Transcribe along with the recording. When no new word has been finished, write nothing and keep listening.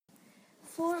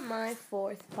for my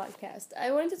fourth podcast,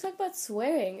 I wanted to talk about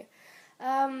swearing.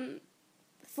 Um,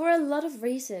 for a lot of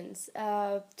reasons.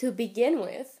 To begin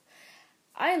with,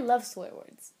 I love swear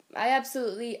words. I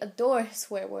absolutely adore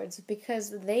swear words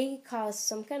because they cause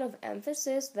some kind of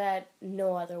emphasis that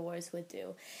no other words would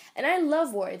do. And I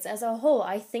love words as a whole.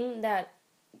 I think that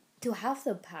to have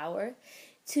the power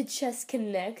to just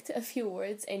connect a few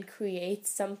words and create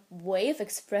some way of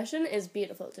expression is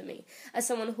beautiful to me. As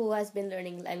someone who has been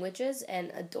learning languages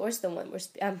and adores the one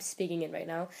I'm speaking in right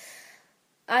now,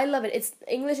 I love it.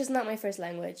 English is not my first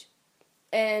language.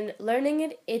 And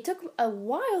learning it took a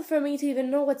while for me to even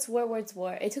know what swear words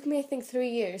were. It took me, I think, 3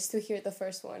 years to hear the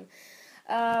first one.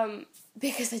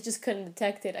 Because I just couldn't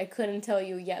detect it. I couldn't tell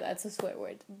you, yeah, that's a swear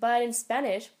word. But in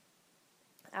Spanish,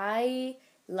 I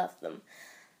love them.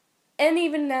 And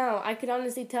even now, I could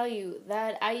honestly tell you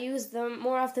that I use them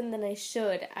more often than I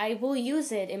should. I will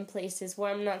use it in places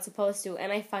where I'm not supposed to,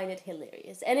 and I find it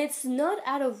hilarious. And it's not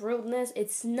out of rudeness,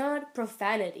 it's not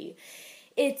profanity.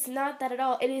 It's not that at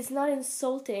all. It is not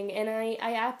insulting, and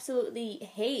I absolutely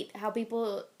hate how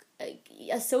people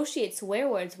associate swear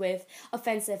words with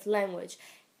offensive language.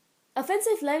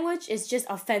 Offensive language is just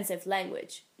offensive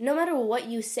language. No matter what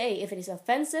you say, if it is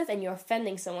offensive and you're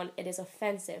offending someone, it is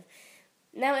offensive.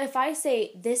 Now, if I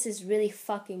say, this is really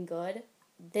fucking good,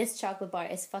 this chocolate bar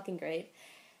is fucking great,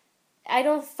 I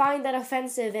don't find that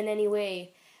offensive in any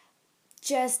way.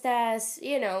 Just as,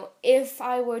 if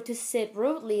I were to sit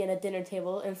rudely at a dinner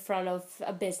table in front of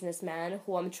a businessman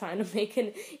who I'm trying to make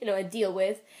a deal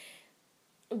with,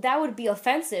 that would be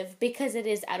offensive because it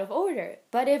is out of order.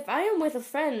 But if I am with a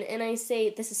friend and I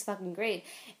say, this is fucking great,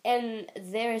 and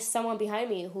there is someone behind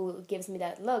me who gives me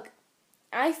that look,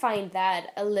 I find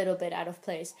that a little bit out of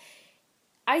place.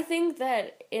 I think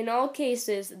that in all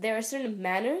cases, there are certain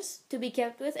manners to be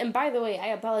kept with. And by the way, I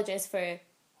apologize for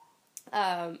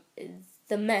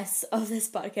the mess of this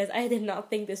podcast. I did not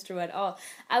think this through at all.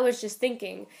 I was just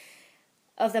thinking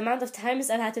of the amount of times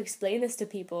I've had to explain this to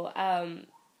people.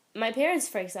 My parents,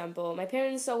 for example,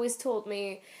 always told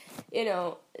me,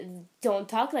 don't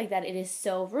talk like that. It is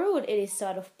so rude. It is so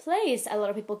out of place. A lot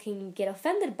of people can get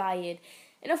offended by it.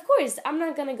 And of course, I'm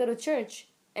not going to go to church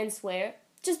and swear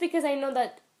just because I know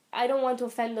that I don't want to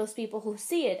offend those people who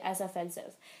see it as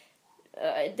offensive.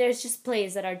 There's just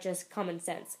plays that are just common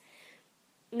sense.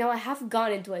 Now, I have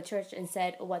gone into a church and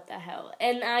said, what the hell?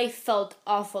 And I felt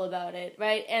awful about it,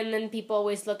 right? And then people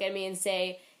always look at me and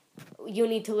say, you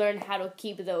need to learn how to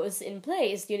keep those in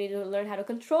place. You need to learn how to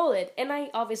control it. And I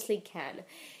obviously can.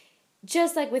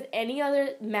 Just like with any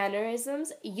other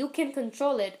mannerisms, you can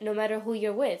control it no matter who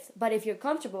you're with. But if you're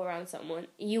comfortable around someone,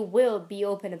 you will be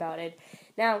open about it.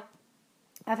 Now,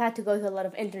 I've had to go to a lot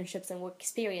of internships and work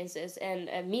experiences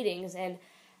and meetings, and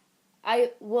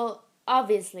I will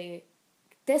obviously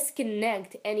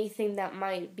disconnect anything that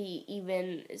might be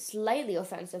even slightly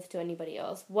offensive to anybody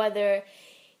else. Whether,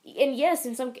 and yes,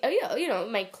 in some,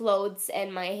 my clothes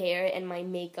and my hair and my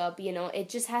makeup, it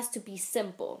just has to be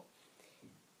simple.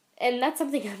 And that's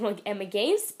something I'm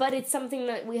against, but it's something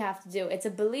that we have to do. It's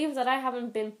a belief that I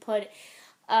haven't been put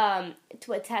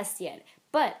to a test yet.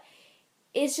 But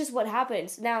it's just what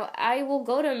happens. Now, I will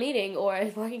go to a meeting or a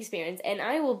work experience, and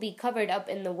I will be covered up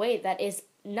in the way that is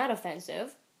not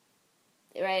offensive,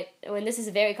 right? When this is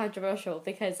very controversial,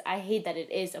 because I hate that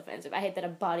it is offensive. I hate that a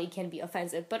body can be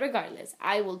offensive. But regardless,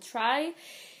 I will try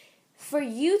for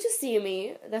you to see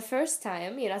me the first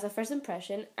time, as a first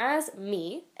impression, as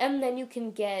me, and then you can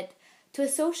get to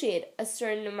associate a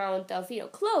certain amount of,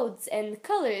 clothes and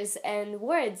colors and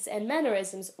words and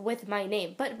mannerisms with my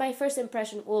name. But my first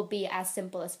impression will be as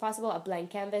simple as possible, a blank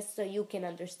canvas, so you can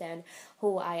understand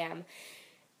who I am.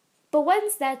 But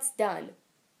once that's done,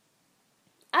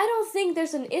 I don't think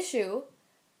there's an issue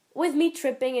with me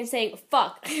tripping and saying,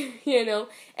 fuck, and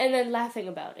then laughing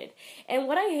about it. And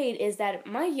what I hate is that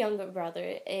my younger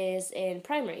brother is in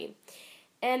primary,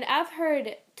 and I've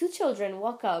heard two children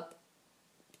walk up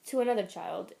to another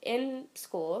child in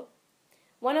school.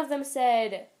 One of them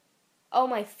said, oh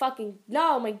my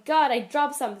god, I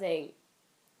dropped something.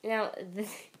 Now, it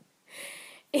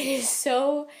is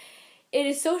so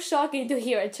shocking to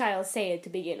hear a child say it to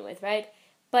begin with, right?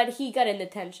 But he got a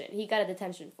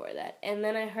detention for that. And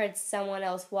then I heard someone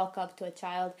else walk up to a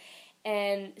child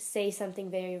and say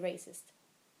something very racist.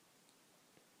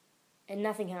 And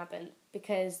nothing happened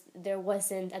because there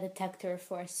wasn't a detector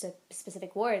for a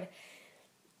specific word.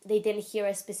 They didn't hear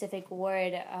a specific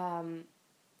word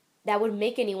that would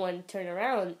make anyone turn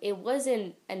around. It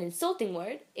wasn't an insulting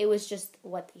word. It was just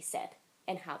what they said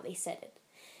and how they said it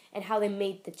and how they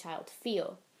made the child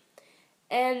feel.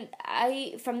 And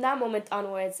from that moment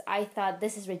onwards, I thought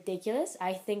this is ridiculous.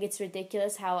 I think it's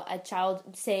ridiculous how a child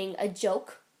saying a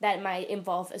joke that might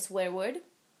involve a swear word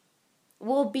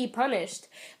will be punished,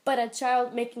 but a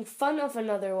child making fun of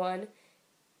another one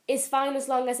is fine as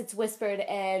long as it's whispered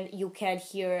and you can't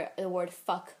hear the word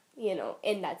fuck,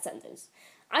 in that sentence.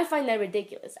 I find that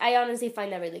ridiculous. I honestly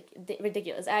find that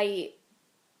ridiculous.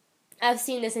 I've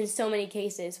seen this in so many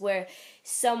cases where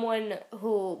someone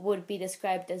who would be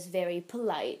described as very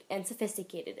polite and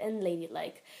sophisticated and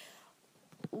ladylike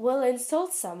will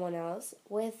insult someone else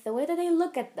with the way that they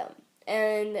look at them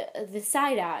and the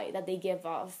side eye that they give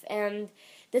off and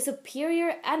the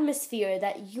superior atmosphere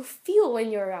that you feel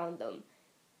when you're around them.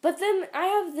 But then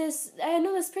I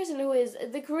know this person who is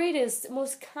the greatest,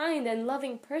 most kind and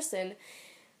loving person,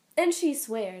 and she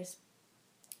swears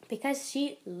because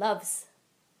she loves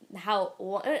how,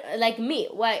 like me,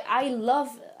 why I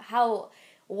love how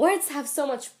words have so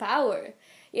much power.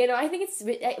 I think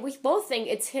we both think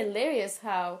it's hilarious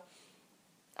how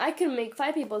I can make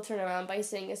 5 people turn around by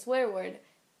saying a swear word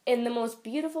in the most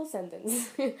beautiful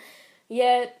sentence.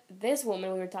 Yet this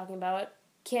woman we were talking about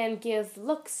can give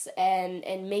looks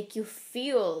and make you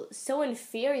feel so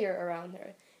inferior around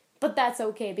her. But that's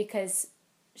okay because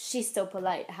she's so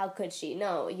polite. How could she?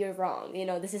 No, you're wrong.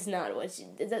 This is not what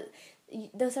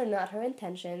those are not her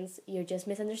intentions. You're just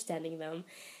misunderstanding them.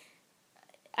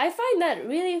 I find that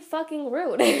really fucking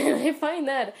rude. I find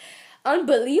that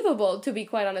unbelievable, to be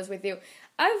quite honest with you.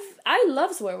 I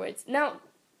love swear words. Now,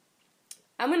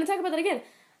 I'm going to talk about that again.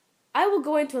 I will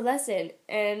go into a lesson,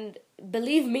 and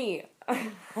believe me,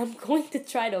 I'm going to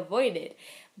try to avoid it.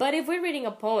 But if we're reading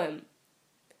a poem,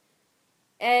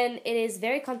 and it is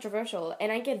very controversial,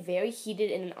 and I get very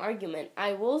heated in an argument,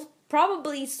 I will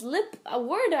probably slip a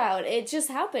word out. It just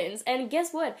happens. And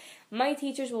guess what? My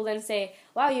teachers will then say,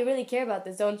 wow, you really care about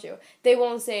this, don't you? They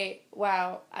won't say,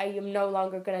 wow, I am no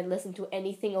longer going to listen to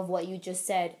anything of what you just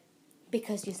said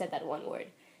because you said that one word.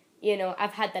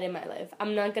 I've had that in my life.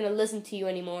 I'm not going to listen to you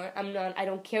anymore. I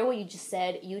don't care what you just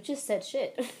said. You just said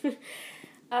shit.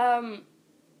 But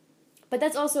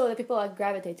that's also the people I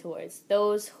gravitate towards.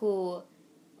 Those who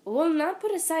will not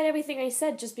put aside everything I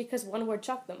said just because one word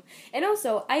shocked them. And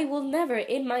also, I will never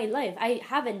in my life, I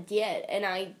haven't yet, and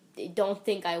I don't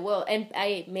think I will, and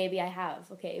maybe I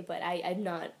have, okay, but I'm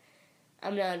not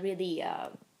really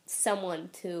someone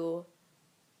to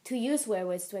use swear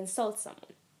words to insult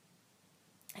someone.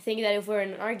 I think that if we're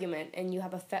in an argument and you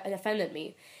have offended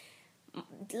me,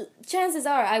 chances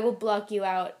are I will block you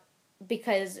out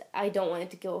because I don't want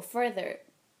it to go further,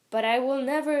 but I will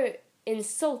never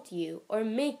insult you or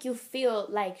make you feel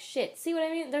like shit. See what I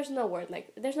mean? There's no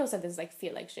sentence like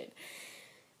feel like shit.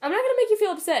 I'm not gonna make you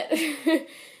feel upset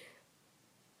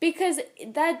because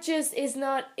that just is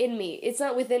not in me. It's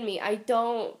not within me. I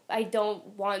don't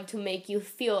want to make you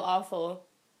feel awful,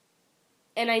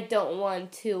 and I don't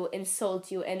want to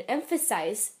insult you and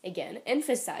emphasize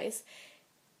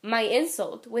my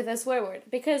insult with a swear word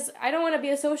because I don't want to be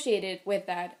associated with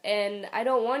that, and I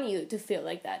don't want you to feel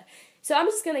like that. So I'm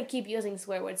just going to keep using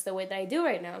swear words the way that I do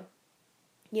right now,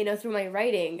 through my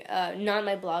writing, not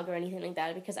my blog or anything like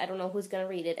that, because I don't know who's going to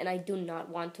read it, and I do not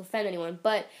want to offend anyone,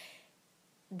 but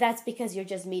that's because you're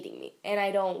just meeting me, and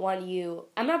I don't want you,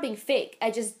 I'm not being fake,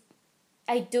 I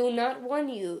do not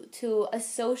want you to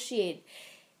associate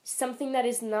something that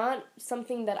is not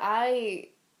something that I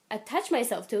attach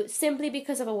myself to simply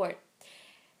because of a word.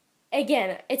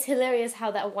 Again, it's hilarious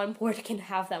how that one word can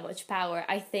have that much power.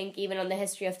 I think even on the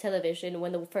history of television,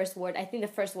 when the first swear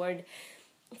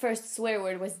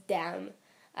word was damn,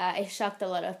 it shocked a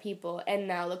lot of people, and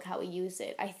now look how we use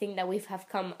it. I think that we have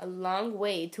come a long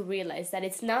way to realize that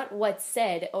it's not what's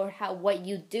said or what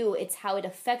you do, it's how it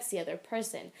affects the other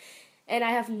person. And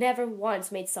I have never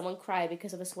once made someone cry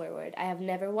because of a swear word. I have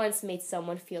never once made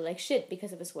someone feel like shit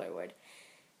because of a swear word.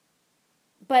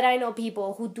 But I know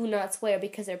people who do not swear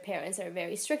because their parents are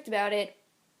very strict about it.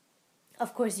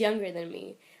 Of course, younger than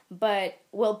me, but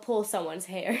will pull someone's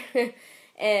hair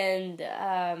and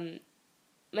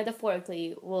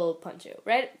metaphorically will punch you,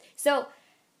 right? So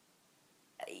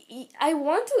I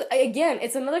want to, again,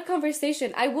 it's another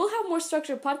conversation. I will have more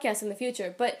structured podcasts in the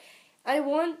future, but I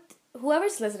want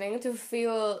whoever's listening to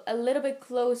feel a little bit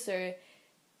closer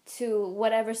to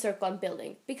whatever circle I'm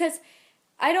building, because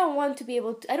I don't want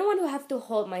to have to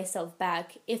hold myself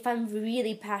back if I'm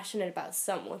really passionate about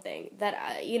something that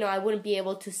I wouldn't be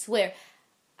able to swear.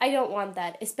 I don't want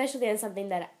that, especially on something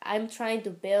that I'm trying to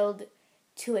build,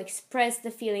 to express the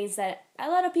feelings that a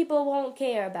lot of people won't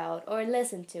care about or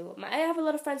listen to. I have a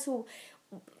lot of friends who,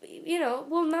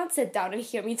 will not sit down and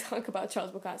hear me talk about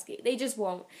Charles Bukowski. They just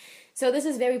won't. So this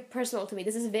is very personal to me.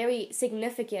 This is very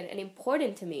significant and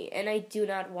important to me, and I do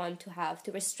not want to have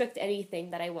to restrict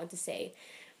anything that I want to say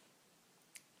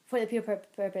for the pure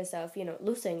purpose of,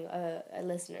 losing a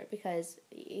listener. Because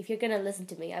if you're gonna listen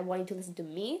to me, I want you to listen to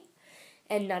me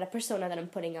and not a persona that I'm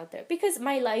putting out there. Because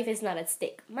my life is not at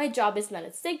stake. My job is not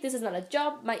at stake. This is not a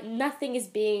job. Nothing is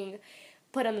being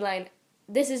put on the line.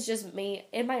 This is just me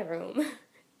in my room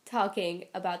talking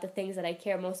about the things that I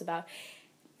care most about.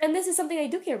 And this is something I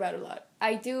do care about a lot.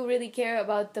 I do really care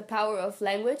about the power of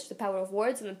language, the power of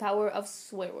words, and the power of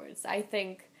swear words. I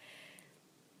think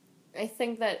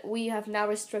that we have now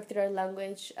restricted our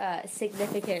language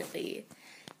significantly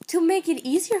to make it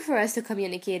easier for us to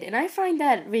communicate. And I find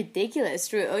that ridiculous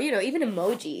through, even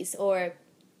emojis or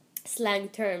slang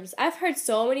terms. I've heard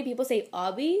so many people say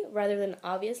obby rather than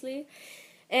obviously.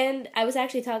 And I was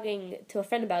actually talking to a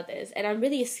friend about this, and I'm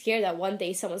really scared that one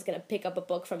day someone's going to pick up a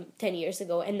book from 10 years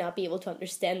ago and not be able to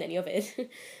understand any of it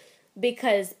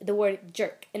because the word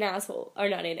jerk and asshole are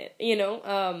not in it,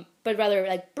 but rather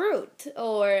like brute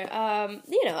or,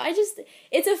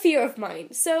 it's a fear of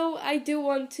mine. So I do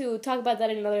want to talk about that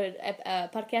in another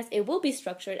podcast. It will be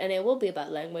structured and it will be about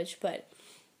language, but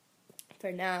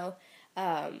for now,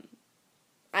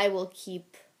 I will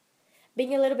keep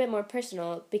being a little bit more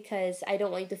personal because I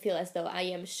don't want you to feel as though I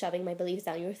am shoving my beliefs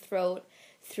down your throat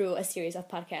through a series of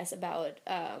podcasts about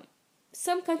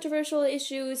some controversial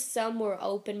issues, some more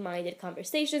open-minded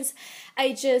conversations.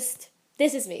 This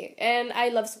is me, and I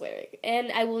love swearing,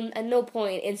 and I will at no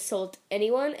point insult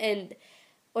anyone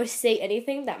or say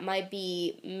anything that might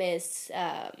be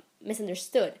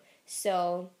misunderstood.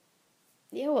 So,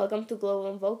 yeah, welcome to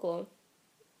Global and Vocal.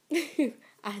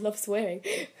 I love swearing,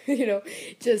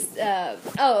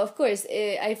 of course,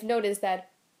 I've noticed that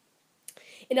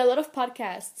in a lot of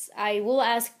podcasts, I will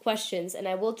ask questions and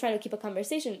I will try to keep a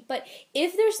conversation, but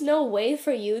if there's no way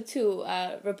for you to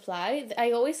reply,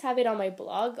 I always have it on my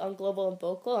blog, on Global and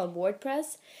Vocal, on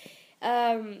WordPress.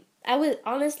 I would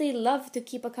honestly love to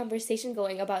keep a conversation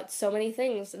going about so many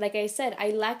things. Like I said, I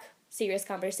lack serious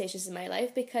conversations in my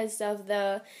life because of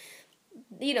the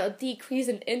decrease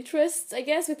in interests, I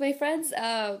guess, with my friends.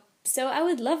 So I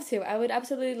would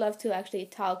absolutely love to actually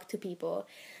talk to people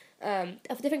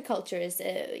of different cultures,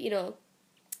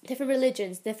 different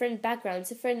religions, different backgrounds,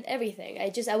 different everything.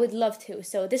 I would love to.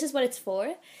 So this is what it's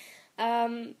for.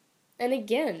 And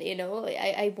again,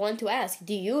 I want to ask,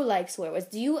 do you like swear words?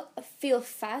 Do you feel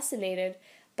fascinated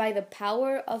by the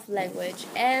power of language?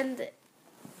 And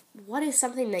what is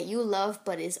something that you love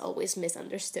but is always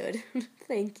misunderstood?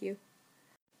 Thank you.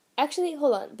 Actually,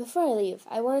 hold on. Before I leave,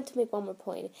 I wanted to make one more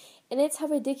point, and it's how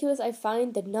ridiculous I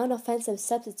find the non-offensive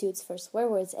substitutes for swear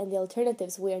words and the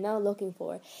alternatives we are now looking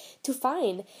to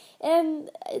find. And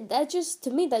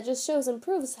to me, that just shows and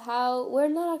proves how we're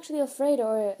not actually afraid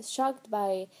or shocked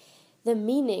by the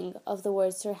meaning of the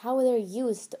words or how they're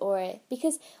used,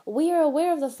 because we are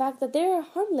aware of the fact that they're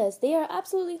harmless. They are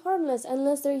absolutely harmless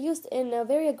unless they're used in a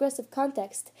very aggressive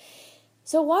context.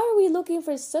 So why are we looking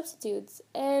for substitutes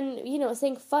and,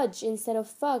 saying fudge instead of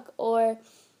fuck or,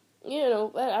 I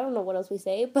don't know what else we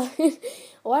say, but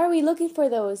why are we looking for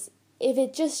those if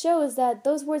it just shows that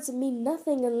those words mean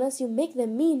nothing unless you make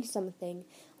them mean something?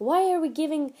 Why are we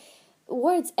giving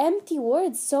empty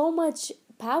words, so much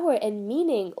power and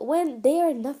meaning when they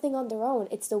are nothing on their own?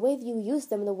 It's the way that you use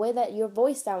them, the way that your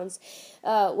voice sounds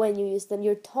when you use them,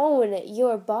 your tone,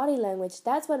 your body language.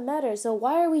 That's what matters. So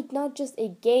why are we not just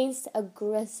against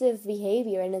aggressive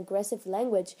behavior and aggressive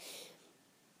language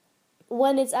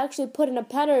when it's actually put in a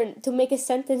pattern to make a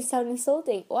sentence sound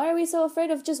insulting? Why are we so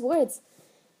afraid of just words?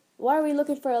 Why are we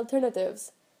looking for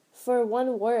alternatives for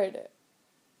one word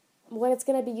when it's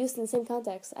going to be used in the same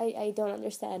context? I don't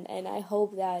understand, and I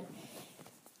hope that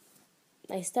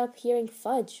I stop hearing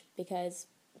fudge, because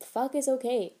fuck is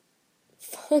okay.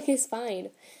 Fuck is fine.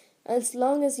 As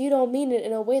long as you don't mean it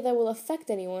in a way that will affect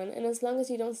anyone, and as long as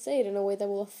you don't say it in a way that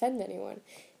will offend anyone.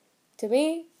 To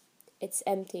me, it's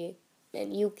empty,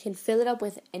 and you can fill it up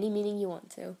with any meaning you want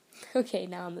to. Okay,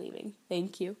 now I'm leaving.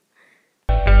 Thank you.